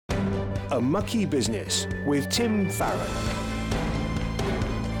A Mucky Business with Tim Farron.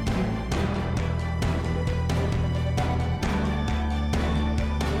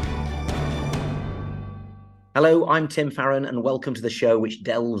 Hello, I'm Tim Farron, and welcome to the show which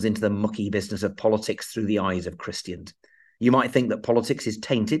delves into the mucky business of politics through the eyes of Christians. You might think that politics is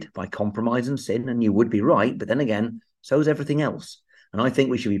tainted by compromise and sin, and you would be right, but then again, so is everything else. And I think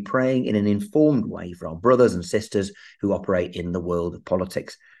we should be praying in an informed way for our brothers and sisters who operate in the world of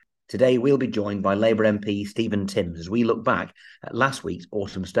politics. Today, we'll be joined by Labour MP Stephen Timms as we look back at last week's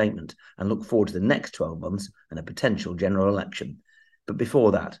autumn statement and look forward to the next 12 months and a potential general election. But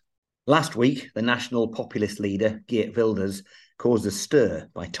before that, last week, the national populist leader, Geert Wilders, caused a stir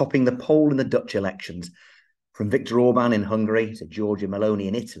by topping the poll in the Dutch elections. From Viktor Orban in Hungary to Giorgia Meloni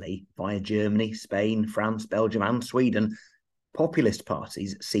in Italy, via Germany, Spain, France, Belgium and Sweden, populist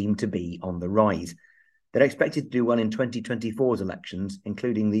parties seem to be on the rise. They're expected to do well in 2024's elections,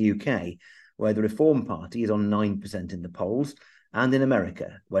 including the UK, where the Reform Party is on 9% in the polls, and in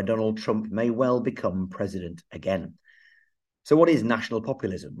America, where Donald Trump may well become president again. So what is national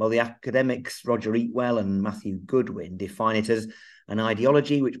populism? Well, the academics Roger Eatwell and Matthew Goodwin define it as an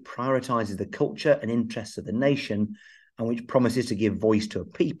ideology which prioritises the culture and interests of the nation and which promises to give voice to a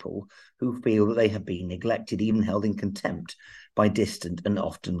people who feel that they have been neglected, even held in contempt by distant and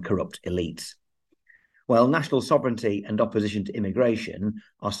often corrupt elites. Well, national sovereignty and opposition to immigration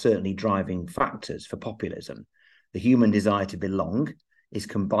are certainly driving factors for populism. The human desire to belong is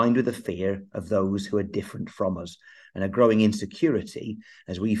combined with the fear of those who are different from us, and a growing insecurity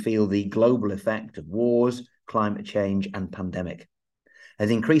as we feel the global effect of wars, climate change and pandemic. As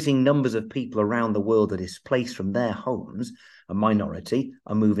increasing numbers of people around the world are displaced from their homes, a minority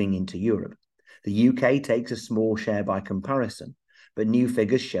are moving into Europe. The UK takes a small share by comparison, but new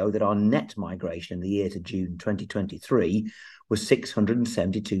figures show that our net migration in the year to June 2023 was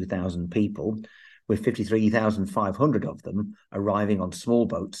 672,000 people, with 53,500 of them arriving on small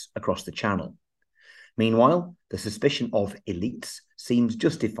boats across the Channel. Meanwhile, the suspicion of elites seems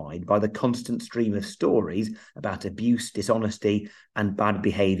justified by the constant stream of stories about abuse, dishonesty and bad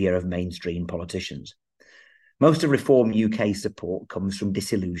behaviour of mainstream politicians. Most of Reform UK's support comes from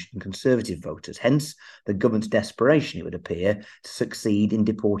disillusioned Conservative voters, hence the government's desperation, it would appear, to succeed in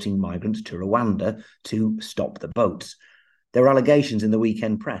deporting migrants to Rwanda to stop the boats. There were allegations in the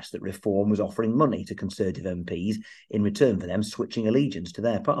weekend press that Reform was offering money to Conservative MPs in return for them switching allegiance to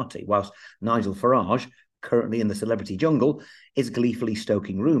their party, whilst Nigel Farage, currently in the celebrity jungle, is gleefully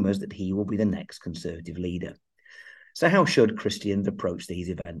stoking rumours that he will be the next Conservative leader. So how should Christians approach these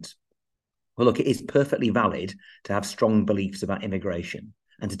events? Well, look, it is perfectly valid to have strong beliefs about immigration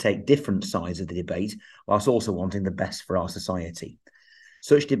and to take different sides of the debate whilst also wanting the best for our society.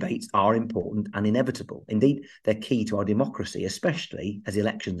 Such debates are important and inevitable. Indeed, they're key to our democracy, especially as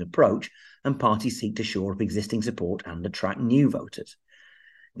elections approach and parties seek to shore up existing support and attract new voters.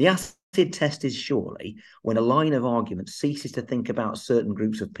 The acid test is surely when a line of argument ceases to think about certain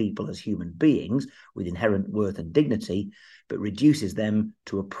groups of people as human beings with inherent worth and dignity, but reduces them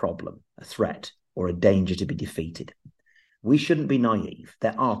to a problem, a threat, or a danger to be defeated. We shouldn't be naive.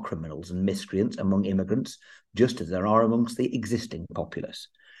 There are criminals and miscreants among immigrants, just as there are amongst the existing populace.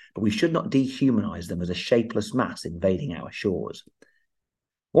 But we should not dehumanise them as a shapeless mass invading our shores.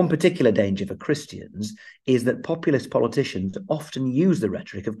 One particular danger for Christians is that populist politicians often use the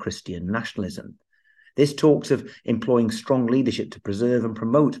rhetoric of Christian nationalism. This talks of employing strong leadership to preserve and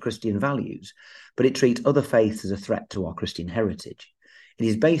promote Christian values, but it treats other faiths as a threat to our Christian heritage. It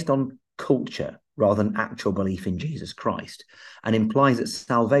is based on culture rather than actual belief in Jesus Christ, and implies that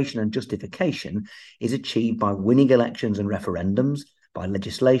salvation and justification is achieved by winning elections and referendums, by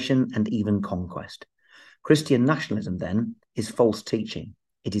legislation and even conquest. Christian nationalism, then, is false teaching.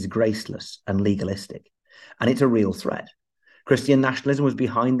 It is graceless and legalistic, and it's a real threat. Christian nationalism was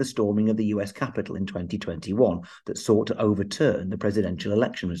behind the storming of the US Capitol in 2021 that sought to overturn the presidential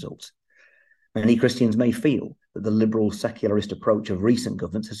election results. Many Christians may feel that the liberal secularist approach of recent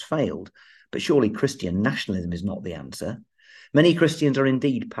governments has failed, but surely Christian nationalism is not the answer. Many Christians are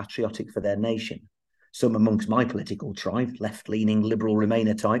indeed patriotic for their nation. Some amongst my political tribe, left-leaning liberal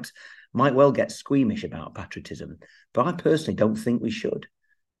Remainer types, might well get squeamish about patriotism, but I personally don't think we should.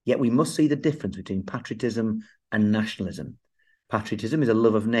 Yet we must see the difference between patriotism and nationalism. Patriotism is a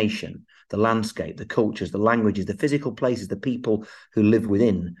love of nation, the landscape, the cultures, the languages, the physical places, the people who live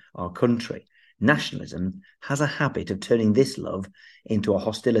within our country. Nationalism has a habit of turning this love into a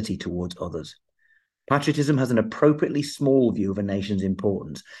hostility towards others. Patriotism has an appropriately small view of a nation's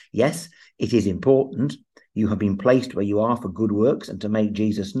importance. Yes, it is important. You have been placed where you are for good works and to make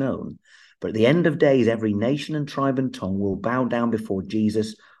Jesus known. But at the end of days, every nation and tribe and tongue will bow down before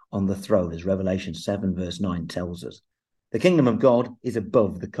Jesus on the throne, as Revelation 7 verse 9 tells us. The kingdom of God is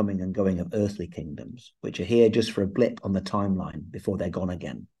above the coming and going of earthly kingdoms, which are here just for a blip on the timeline before they're gone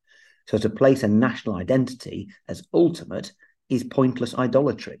again. So to place a national identity as ultimate is pointless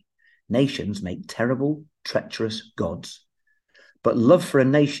idolatry. Nations make terrible, treacherous gods. But love for a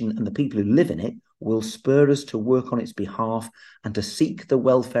nation and the people who live in it will spur us to work on its behalf and to seek the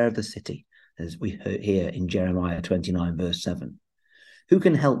welfare of the city, as we hear in Jeremiah 29 verse 7. Who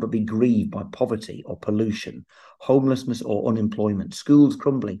can help but be grieved by poverty or pollution, homelessness or unemployment, schools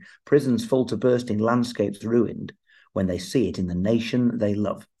crumbling, prisons full to bursting, landscapes ruined, when they see it in the nation they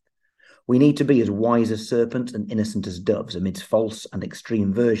love? We need to be as wise as serpents and innocent as doves amidst false and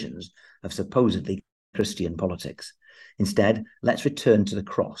extreme versions of supposedly Christian politics. Instead, let's return to the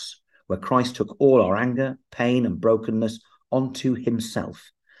cross, where Christ took all our anger, pain, and brokenness onto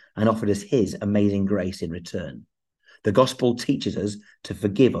himself and offered us his amazing grace in return. The gospel teaches us to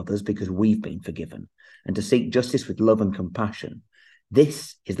forgive others because we've been forgiven and to seek justice with love and compassion.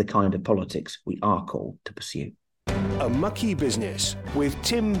 This is the kind of politics we are called to pursue. A Mucky Business with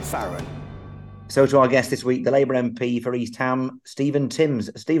Tim Farron. So to our guest this week, the Labour MP for East Ham, Stephen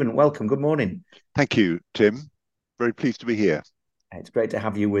Timms. Stephen, welcome. Good morning. Thank you, Tim. Very pleased to be here. It's great to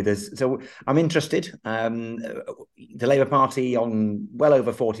have you with us. So I'm interested. The Labour Party on well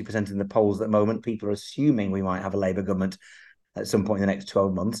over 40% in the polls at the moment. People are assuming we might have a Labour government at some point in the next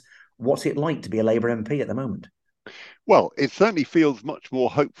 12 months. What's it like to be a Labour MP at the moment? Well, it certainly feels much more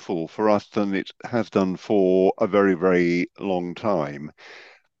hopeful for us than it has done for a very, very long time.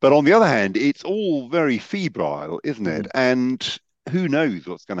 But on the other hand, it's all very febrile, isn't it? And who knows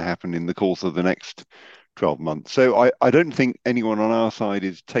what's going to happen in the course of the next 12 months. So I don't think anyone on our side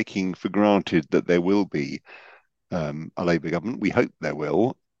is taking for granted that there will be a Labour government. We hope there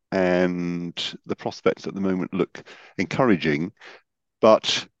will. And the prospects at the moment look encouraging.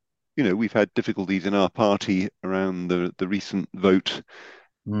 But, you know, we've had difficulties in our party around the recent vote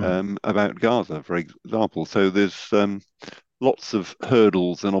about Gaza, for example. So there's lots of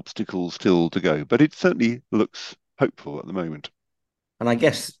hurdles and obstacles still to go. But it certainly looks hopeful at the moment. And I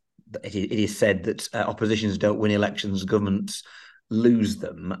guess it is said that oppositions don't win elections, governments lose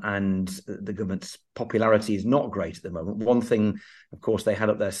them, and the government's popularity is not great at the moment. One thing, of course, they had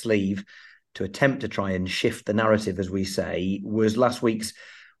up their sleeve to attempt to try and shift the narrative, as we say, was last week's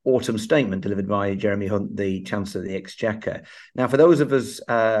autumn statement delivered by Jeremy Hunt, the Chancellor of the Exchequer. Now, for those of us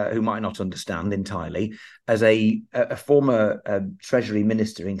who might not understand entirely, as a former Treasury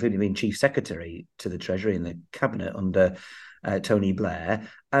Minister, including being Chief Secretary to the Treasury in the Cabinet under Tony Blair,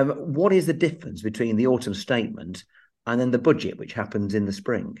 what is the difference between the autumn statement and then the budget, which happens in the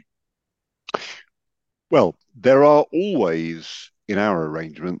spring? Well, there are always, in our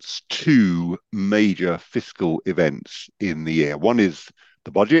arrangements, two major fiscal events in the year. One is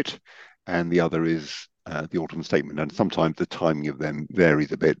the budget, and the other is the autumn statement. And sometimes the timing of them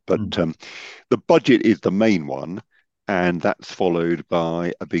varies a bit, but the budget is the main one, and that's followed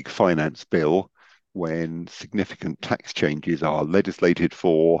by a big finance bill when significant tax changes are legislated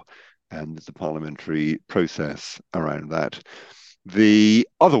for, and there's a parliamentary process around that. The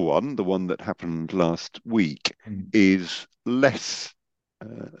other one, the one that happened last week, is less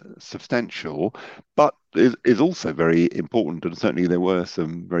substantial, but is also very important. And certainly there were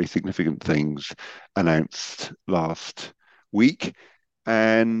some very significant things announced last week.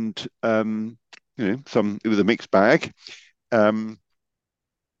 And, it was a mixed bag. There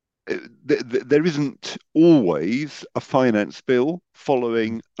isn't always a finance bill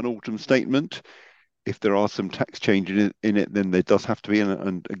following an autumn statement. If there are some tax changes in it, then there does have to be,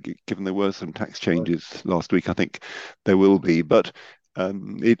 and given there were some tax changes last week, I think there will be. But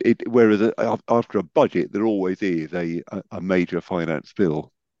whereas after a budget, there always is a major finance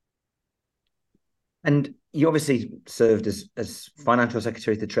bill. And you obviously served as Financial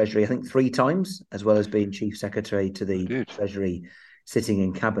Secretary to the Treasury, I think 3 times, as well as being Chief Secretary to the Treasury sitting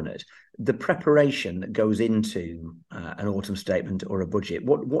in Cabinet. The preparation that goes into an autumn statement or a budget,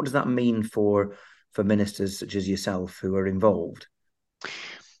 what does that mean for ministers such as yourself who are involved?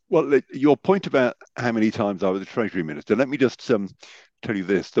 Well, your point about how many times I was a Treasury Minister, let me just tell you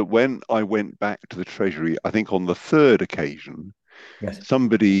this, that when I went back to the Treasury, I think on the 3rd occasion,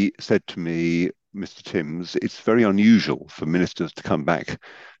 somebody said to me, Mr. Timms, it's very unusual for ministers to come back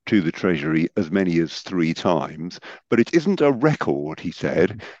to the Treasury as many as 3 times, but it isn't a record, he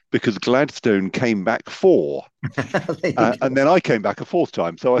said, because Gladstone came back 4, and then I came back a 4th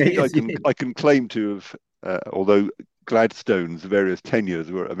time. So I think I can claim to have, although Gladstone's various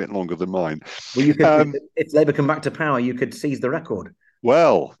tenures were a bit longer than mine. Well, you could, if Labour come back to power, you could seize the record.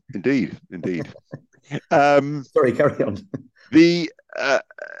 Well, indeed. Sorry, carry on.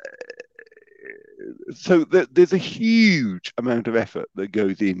 so there's a huge amount of effort that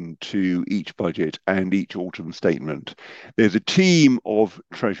goes into each budget and each autumn statement. There's a team of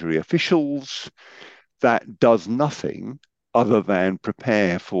Treasury officials that does nothing other than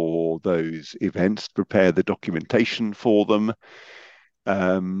prepare for those events, prepare the documentation for them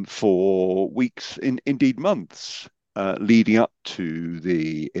for weeks, indeed months. Leading up to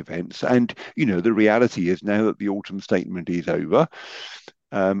the events. And, the reality is now that the autumn statement is over,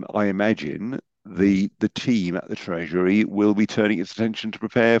 I imagine the team at the Treasury will be turning its attention to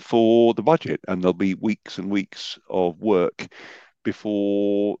prepare for the budget, and there'll be weeks and weeks of work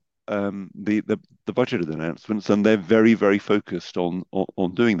before the budget announcements, and they're very, very focused on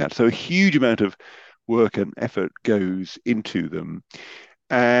doing that. So a huge amount of work and effort goes into them,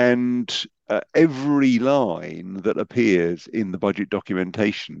 and every line that appears in the budget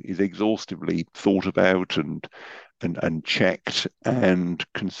documentation is exhaustively thought about and checked and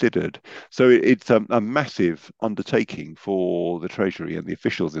considered. So it's a massive undertaking for the Treasury and the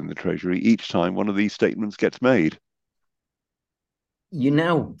officials in the Treasury each time one of these statements gets made. You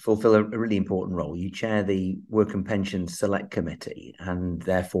now fulfill a really important role. You chair the Work and Pensions Select Committee and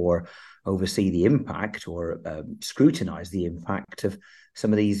therefore oversee the impact or scrutinise the impact of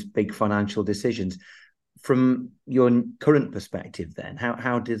some of these big financial decisions. From your current perspective then,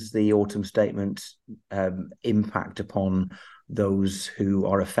 how does the autumn statement impact upon those who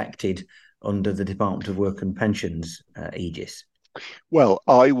are affected under the Department of Work and Pensions aegis? Well,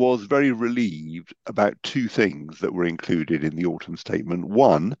 I was very relieved about two things that were included in the autumn statement.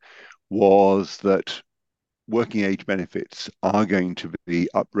 One was that working age benefits are going to be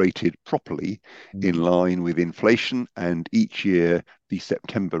uprated properly in line with inflation, and each year the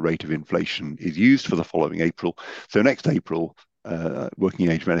September rate of inflation is used for the following April. So next April, working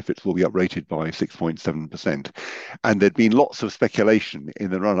age benefits will be uprated by 6.7%. And there'd been lots of speculation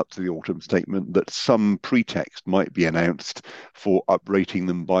in the run-up to the autumn statement that some pretext might be announced for uprating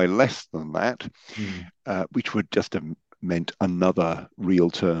them by less than that, which would just have meant another real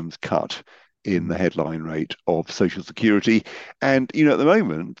terms cut in the headline rate of Social Security. And, at the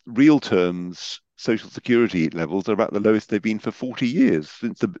moment, real terms Social Security levels are about the lowest they've been for 40 years,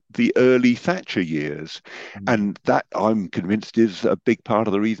 since the early Thatcher years. And that, I'm convinced, is a big part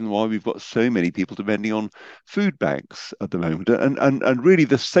of the reason why we've got so many people depending on food banks at the moment. And really,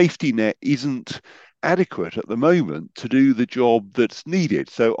 the safety net isn't adequate at the moment to do the job that's needed.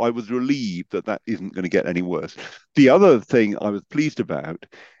 So I was relieved that that isn't going to get any worse. The other thing I was pleased about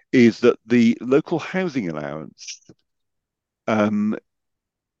is that the local housing allowance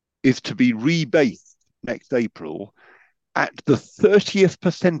is to be rebased next April at the 30th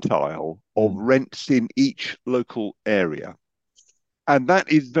percentile of rents in each local area. And that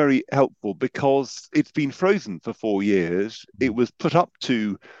is very helpful because it's been frozen for 4 years. It was put up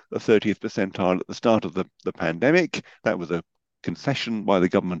to the 30th percentile at the start of the pandemic. That was a concession by the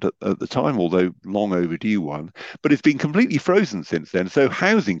government at the time, although long overdue one, but it's been completely frozen since then. So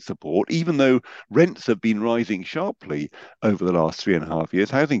housing support, even though rents have been rising sharply over the last 3.5 years,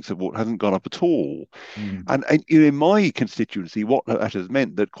 housing support hasn't gone up at all. And in my constituency, what that has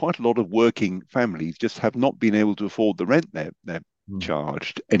meant that quite a lot of working families just have not been able to afford the rent they're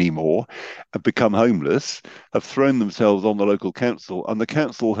charged anymore, have become homeless, have thrown themselves on the local council, and the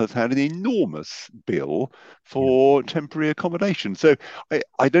council has had an enormous bill for temporary accommodation. So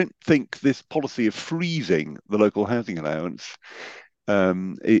I don't think this policy of freezing the local housing allowance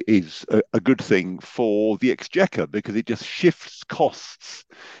is a good thing for the exchequer, because it just shifts costs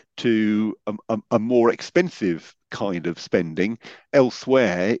to a more expensive kind of spending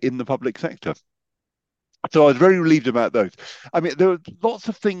elsewhere in the public sector. So I was very relieved about those. I mean, there were lots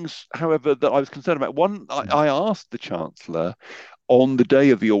of things, however, that I was concerned about. One, I asked the Chancellor on the day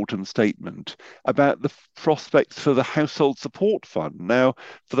of the autumn statement about the prospects for the Household Support Fund. Now,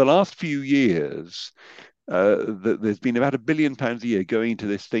 for the last few years, there's been about £1 billion a year going into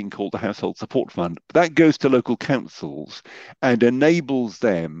this thing called the Household Support Fund. That goes to local councils and enables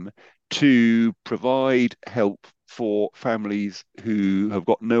them to provide help for families who have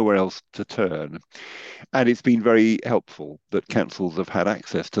got nowhere else to turn. And it's been very helpful that councils have had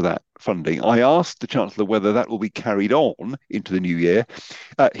access to that funding. I asked the Chancellor whether that will be carried on into the new year.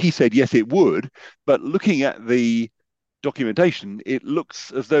 He said, yes, it would. But looking at the documentation, it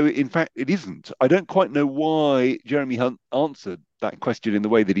looks as though, in fact, it isn't. I don't quite know why Jeremy Hunt answered that question in the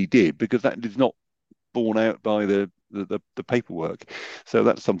way that he did, because that is not borne out by the paperwork. So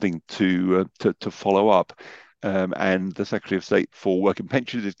that's something to follow up. And the Secretary of State for Work and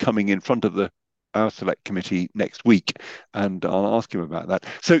Pensions is coming in front of our select committee next week, and I'll ask him about that.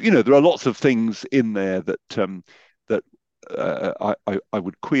 So, there are lots of things in there that I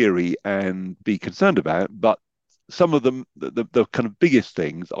would query and be concerned about, but some of them, the kind of biggest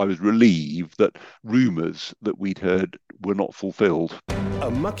things, I was relieved that rumours that we'd heard were not fulfilled. A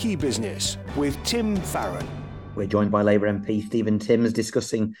Mucky Business with Tim Farron. We're joined by Labour MP Stephen Timms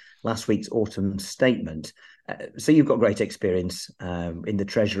discussing last week's autumn statement. So you've got great experience in the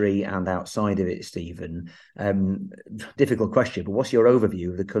Treasury and outside of it, Stephen. Difficult question, but what's your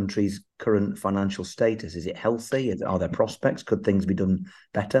overview of the country's current financial status? Is it healthy? Are there prospects? Could things be done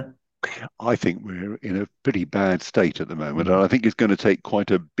better? I think we're in a pretty bad state at the moment, and I think it's going to take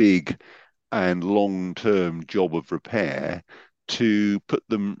quite a big and long-term job of repair to put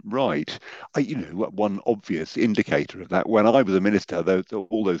them right. One obvious indicator of that, when I was a minister,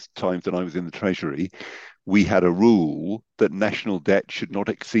 all those times that I was in the Treasury, we had a rule that national debt should not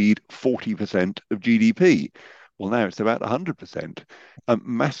exceed 40% of GDP. Well, now it's about 100%.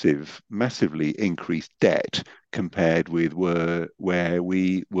 Massively increased debt compared with where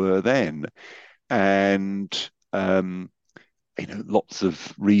we were then. And lots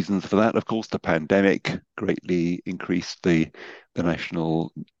of reasons for that. Of course, the pandemic greatly increased the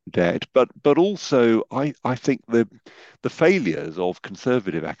national debt, but also I think the failures of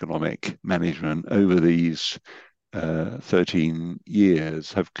Conservative economic management over these 13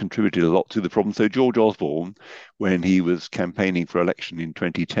 years have contributed a lot to the problem. So George Osborne, when he was campaigning for election in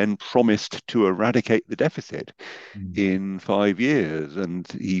 2010, promised to eradicate the deficit in 5 years, and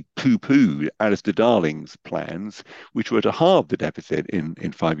he poo-pooed Alistair Darling's plans, which were to halve the deficit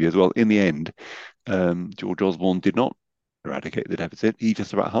in 5 years. Well, in the end, George Osborne did not eradicate the deficit. He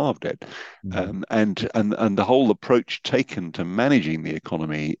just about halved it. And the whole approach taken to managing the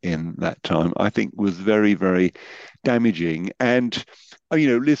economy in that time, I think, was very, very damaging. And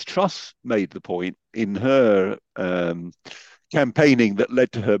Liz Truss made the point in her campaigning that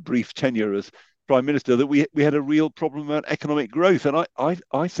led to her brief tenure as Prime Minister that we had a real problem about economic growth. And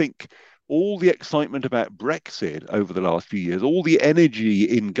I think all the excitement about Brexit over the last few years, all the energy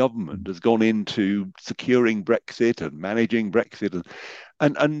in government has gone into securing Brexit and managing Brexit,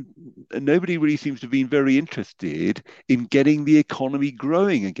 and nobody really seems to have been very interested in getting the economy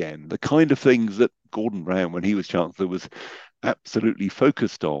growing again. The kind of things that Gordon Brown, when he was Chancellor, was absolutely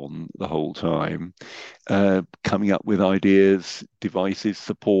focused on the whole time, coming up with ideas, devices,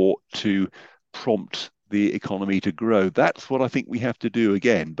 support to prompt the economy to grow. That's what I think we have to do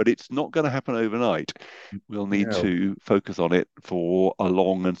again, but it's not going to happen overnight. We'll need to focus on it for a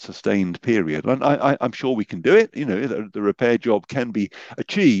long and sustained period. And I'm sure we can do it. The repair job can be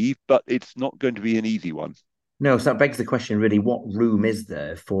achieved, but it's not going to be an easy one. No, so that begs the question, really, what room is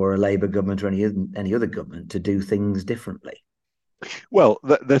there for a Labour government or any other government to do things differently? Well,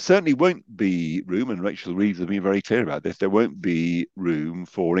 there certainly won't be room, and Rachel Reeves has been very clear about this, there won't be room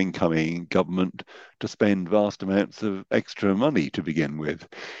for incoming government to spend vast amounts of extra money to begin with.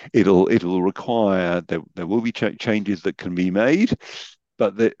 It'll require, there will be changes that can be made,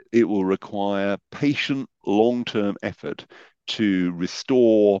 but it will require patient, long-term effort to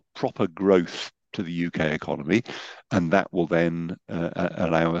restore proper growth to the UK economy, and that will then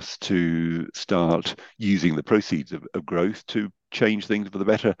allow us to start using the proceeds of growth to change things for the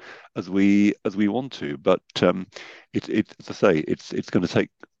better as we want to. But it's as I say, it's going to take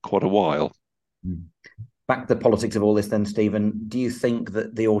quite a while. Back to the politics of all this then, Stephen. Do you think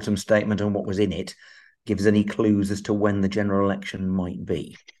that the autumn statement and what was in it gives any clues as to when the general election might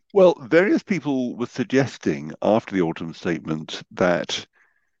be? Well, various people were suggesting after the autumn statement that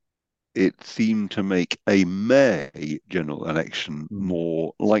it seemed to make a May general election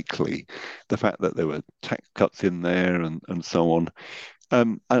more likely. The fact that there were tax cuts in there and so on.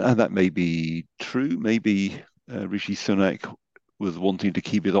 And that may be true. Maybe Rishi Sunak was wanting to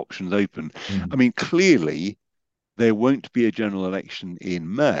keep his options open. I mean, clearly, there won't be a general election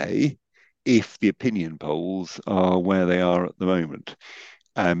in May if the opinion polls are where they are at the moment.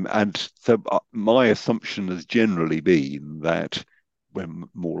 And so my assumption has generally been that we're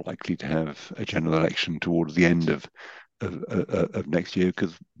more likely to have a general election towards the end of next year,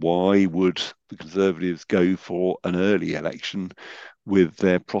 because why would the Conservatives go for an early election with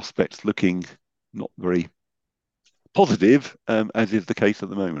their prospects looking not very positive, as is the case at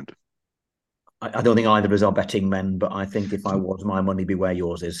the moment? I don't think either of us are betting men, but I think if I was, my money be where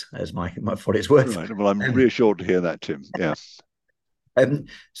yours is, as my for it's worth. Right. Well, I'm reassured to hear that, Tim. Yeah.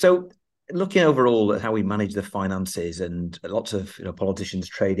 So looking overall at how we manage the finances, and lots of politicians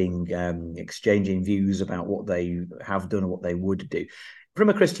trading, exchanging views about what they have done and what they would do. From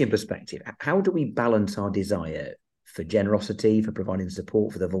a Christian perspective, how do we balance our desire for generosity, for providing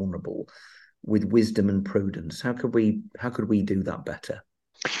support for the vulnerable, with wisdom and prudence? How could we do that better?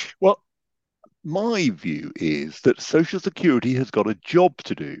 Well, my view is that Social Security has got a job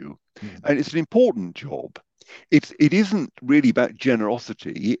to do, and it's an important job. It isn't really about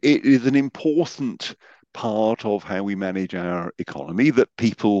generosity. It is an important part of how we manage our economy, that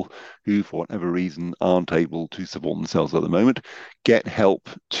people who, for whatever reason, aren't able to support themselves at the moment get help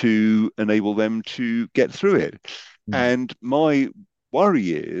to enable them to get through it. And my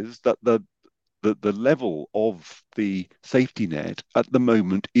worry is that the level of the safety net at the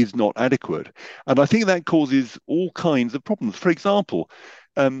moment is not adequate. And I think that causes all kinds of problems. For example,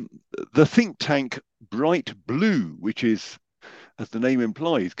 the think tank Bright Blue, which is, as the name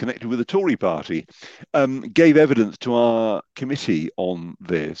implies, connected with the Tory party, gave evidence to our committee on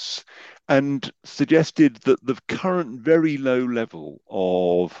this and suggested that the current very low level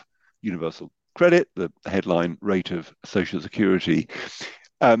of universal credit, the headline rate of Social Security,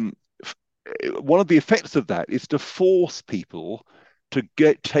 one of the effects of that is to force people to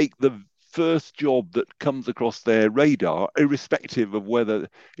take the first job that comes across their radar, irrespective of whether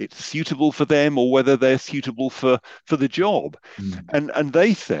it's suitable for them or whether they're suitable for the job. And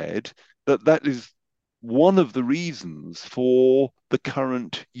they said that is one of the reasons for the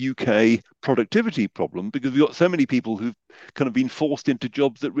current UK productivity problem, because we've got so many people who've kind of been forced into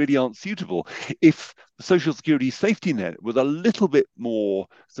jobs that really aren't suitable. If the Social Security safety net was a little bit more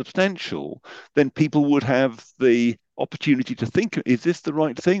substantial, then people would have the opportunity to think, is this the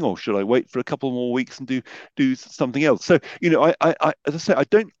right thing, or should I wait for a couple more weeks and do something else? So, I as I say,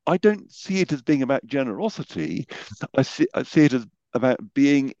 I don't see it as being about generosity. I see it as about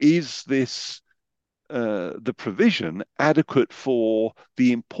being, is this the provision adequate for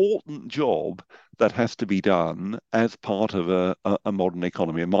the important job that has to be done as part of a modern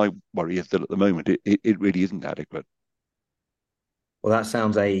economy? And my worry is that at the moment it really isn't adequate. Well, that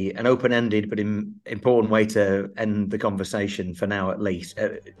sounds an open-ended but important way to end the conversation for now, at least.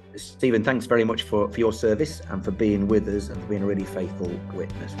 Stephen, thanks very much for your service and for being with us and for being a really faithful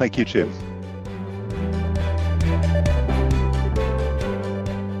witness. Thank you, Tim.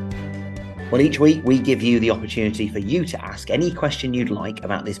 Well, each week we give you the opportunity for you to ask any question you'd like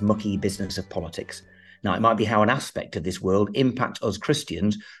about this mucky business of politics. Now, it might be how an aspect of this world impacts us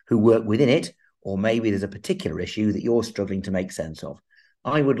Christians who work within it, or maybe there's a particular issue that you're struggling to make sense of.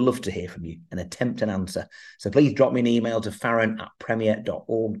 I would love to hear from you and attempt an answer. So please drop me an email to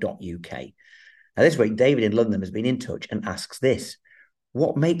farron@premier.org.uk. Now, this week, David in London has been in touch and asks this: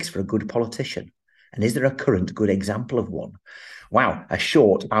 what makes for a good politician? And is there a current good example of one? Wow, a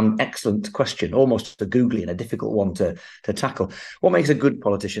short and excellent question, almost a googly and a difficult one to tackle. What makes a good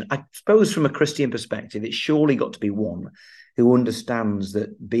politician? I suppose from a Christian perspective, it's surely got to be one who understands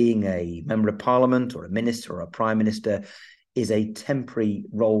that being a member of parliament or a minister or a prime minister is a temporary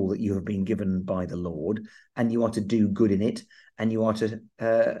role that you have been given by the Lord, and you are to do good in it, and you are to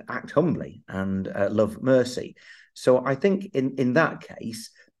act humbly and love mercy. So I think in that case,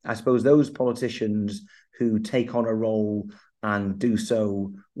 I suppose those politicians who take on a role and do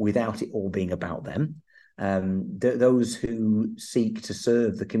so without it all being about them, those who seek to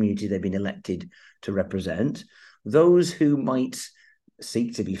serve the community they've been elected to represent, those who might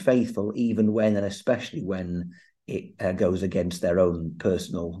seek to be faithful even when and especially when it goes against their own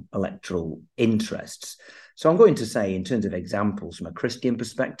personal electoral interests. So I'm going to say, in terms of examples from a Christian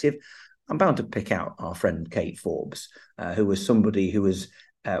perspective, I'm bound to pick out our friend Kate Forbes, who was somebody who was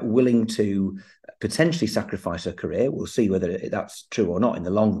willing to potentially sacrifice her career. We'll see whether that's true or not in the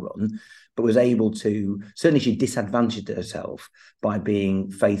long run, but was able to, certainly she disadvantaged herself by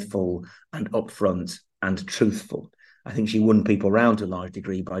being faithful and upfront and truthful. I think she won people round to a large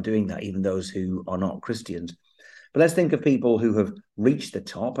degree by doing that, even those who are not Christians. But let's think of people who have reached the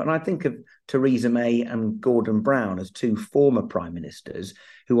top. And I think of Theresa May and Gordon Brown as two former prime ministers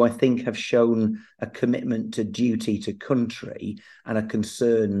who I think have shown a commitment to duty to country and a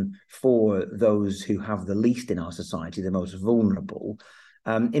concern for those who have the least in our society, the most vulnerable,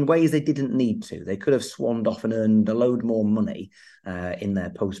 in ways they didn't need to. They could have swanned off and earned a load more money in their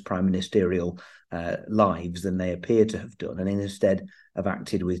post-prime ministerial lives than they appear to have done, and instead have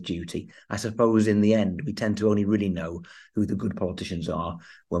acted with duty. I suppose in the end, we tend to only really know who the good politicians are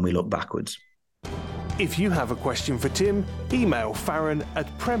when we look backwards. If you have a question for Tim, email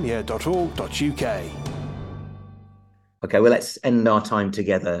farron@premier.org.uk. Okay, well, let's end our time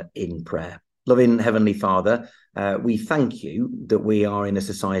together in prayer. Loving Heavenly Father, we thank you that we are in a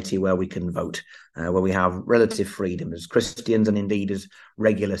society where we can vote, where we have relative freedom as Christians and indeed as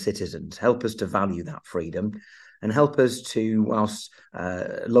regular citizens. Help us to value that freedom and help us to, whilst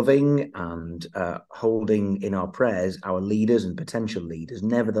loving and holding in our prayers our leaders and potential leaders,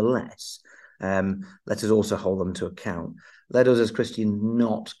 nevertheless, let us also hold them to account. Let us as Christians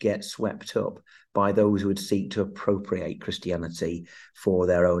not get swept up by those who would seek to appropriate Christianity for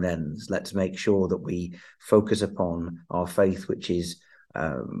their own ends. Let's make sure that we focus upon our faith, which is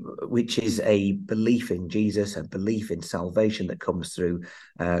a belief in Jesus, a belief in salvation that comes through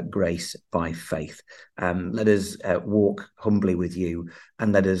grace by faith. Let us walk humbly with you,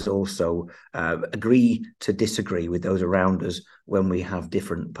 and let us also agree to disagree with those around us when we have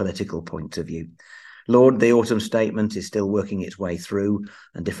different political points of view. Lord, the autumn statement is still working its way through,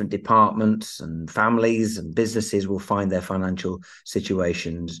 and different departments and families and businesses will find their financial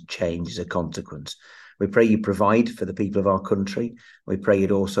situations change as a consequence. We pray you provide for the people of our country. We pray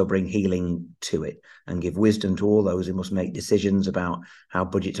you'd also bring healing to it and give wisdom to all those who must make decisions about how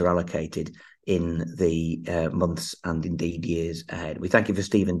budgets are allocated in the months and indeed years ahead. We thank you for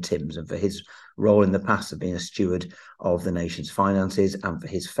Stephen Timms and for his role in the past of being a steward of the nation's finances, and for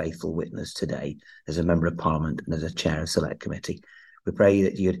his faithful witness today as a member of Parliament and as a chair of Select Committee. We pray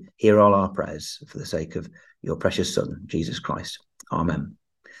that you'd hear all our prayers for the sake of your precious Son, Jesus Christ. Amen.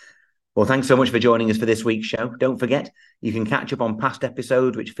 Well, thanks so much for joining us for this week's show. Don't forget, you can catch up on past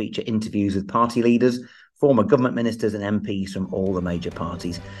episodes which feature interviews with party leaders, former government ministers and MPs from all the major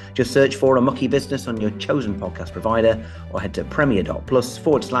parties. Just search for A Mucky Business on your chosen podcast provider, or head to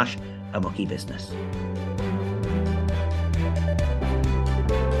premier.plus/A Mucky Business.